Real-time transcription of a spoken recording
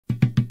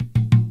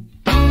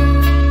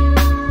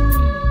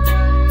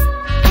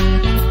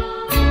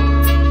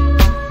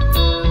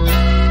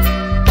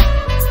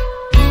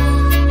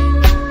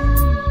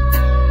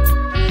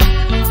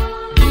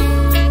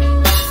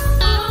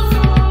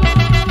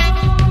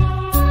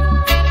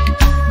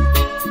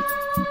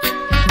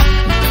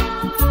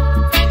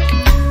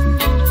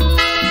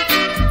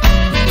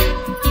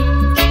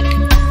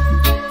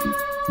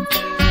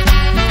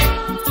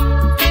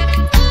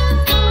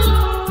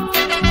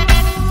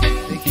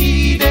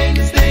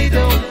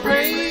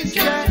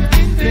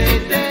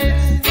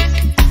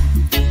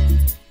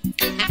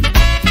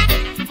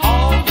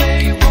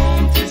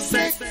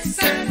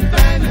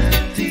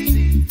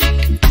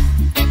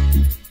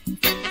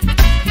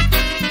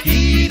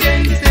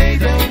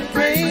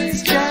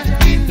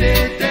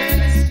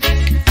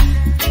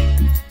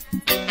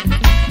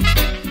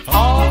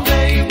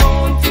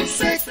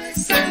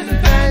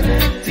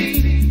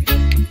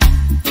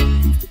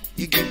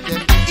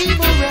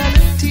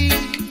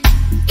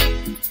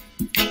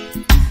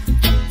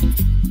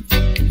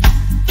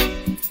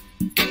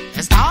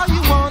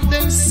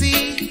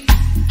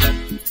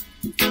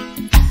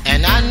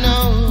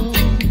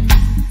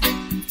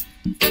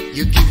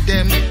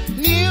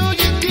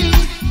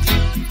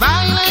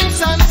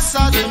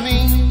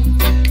sodomy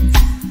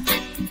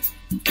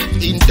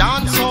in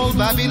dancehall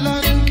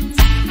Babylon,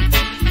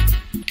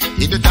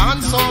 in the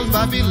dancehall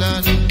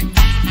Babylon.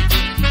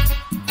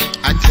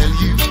 I tell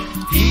you,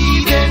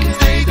 heathens,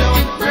 they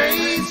don't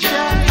praise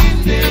Jah in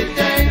their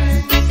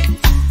dance.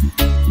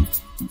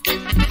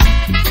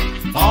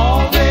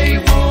 All they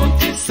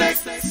want is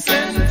sex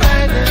and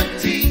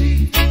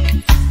vanity.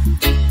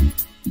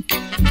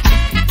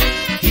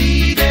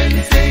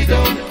 Heathens, they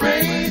don't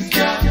praise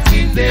Jah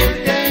in their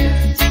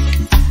dance.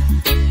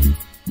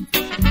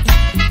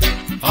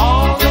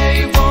 All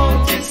they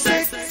want is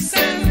sex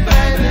and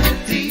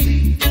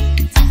vanity.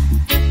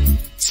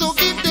 So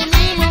give them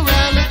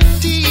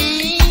immorality.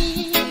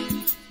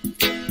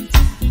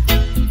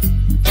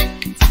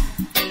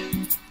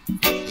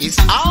 It's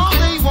all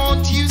they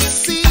want, you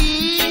see.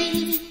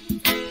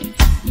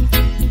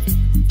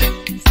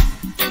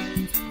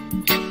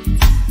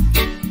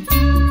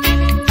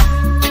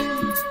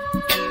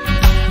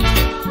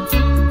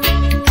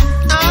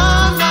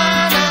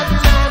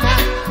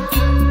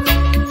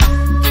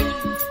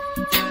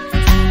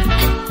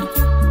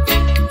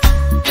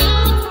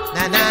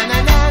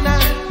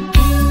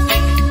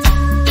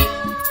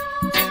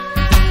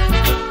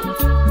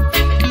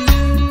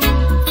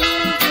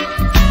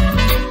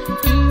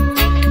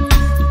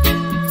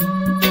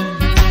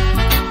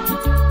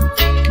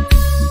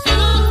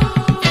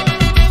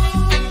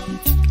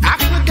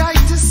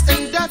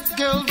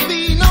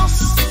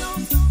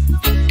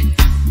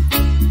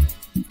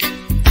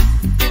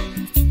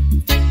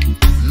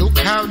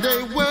 How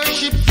they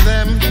worship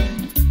them,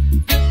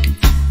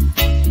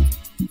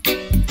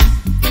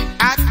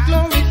 act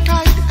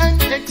glorified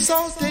and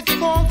exalted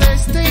for their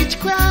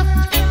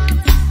stagecraft.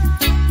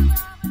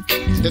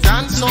 The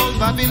dancehall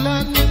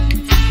Babylon,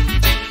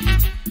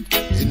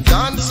 in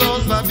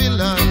dancehall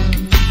Babylon,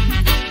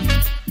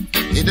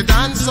 in the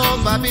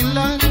dancehall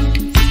Babylon,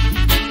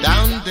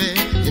 down there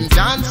in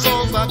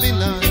dancehall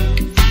Babylon.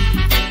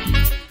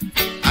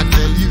 I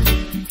tell you,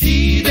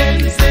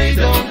 heathens, they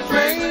don't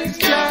praise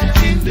Jah.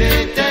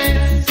 They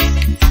dance.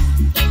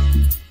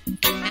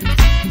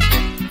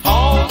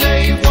 All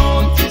they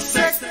want is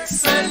sex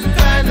and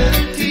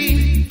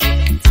vanity.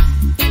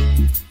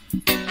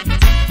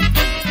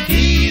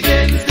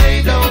 Heathens,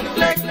 they don't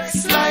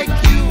flex like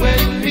you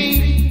and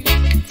me.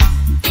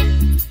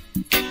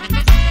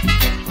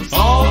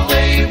 All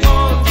they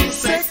want is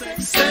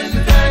sex and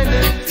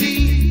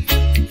vanity.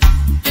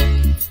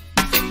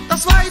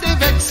 That's why they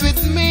vex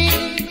with me.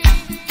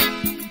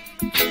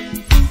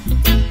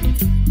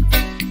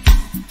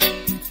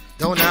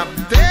 Don't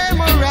have their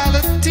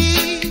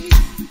morality.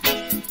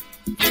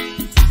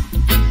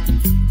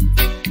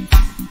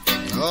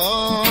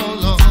 Oh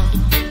Lord.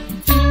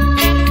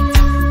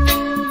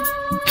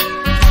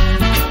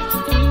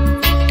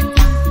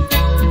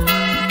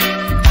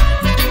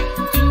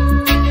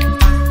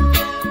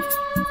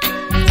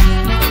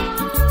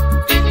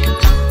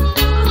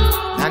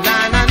 Na na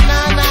na na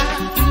na.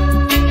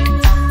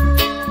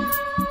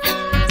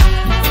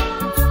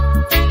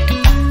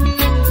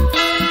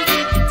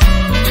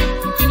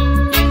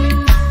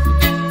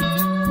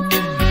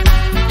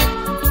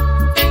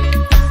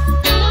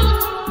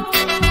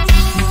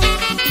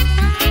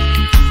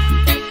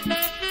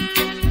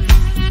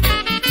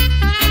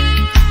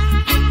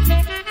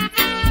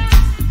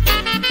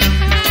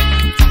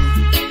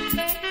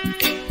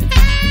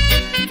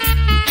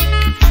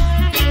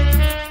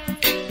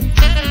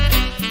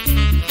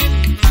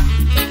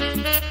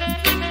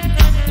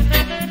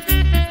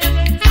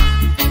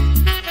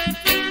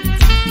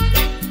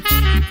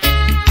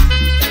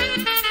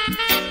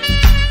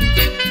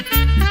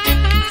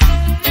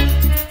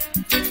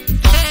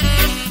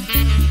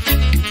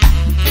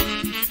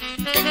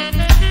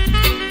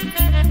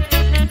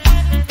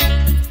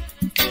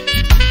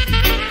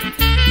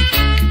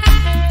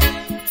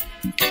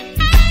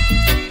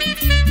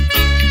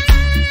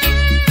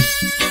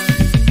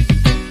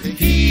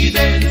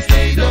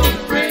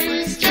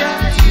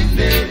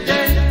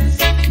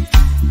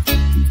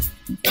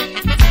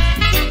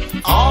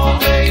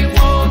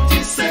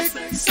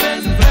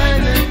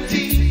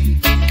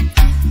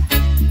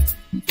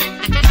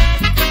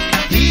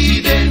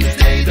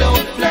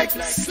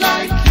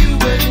 Like you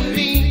and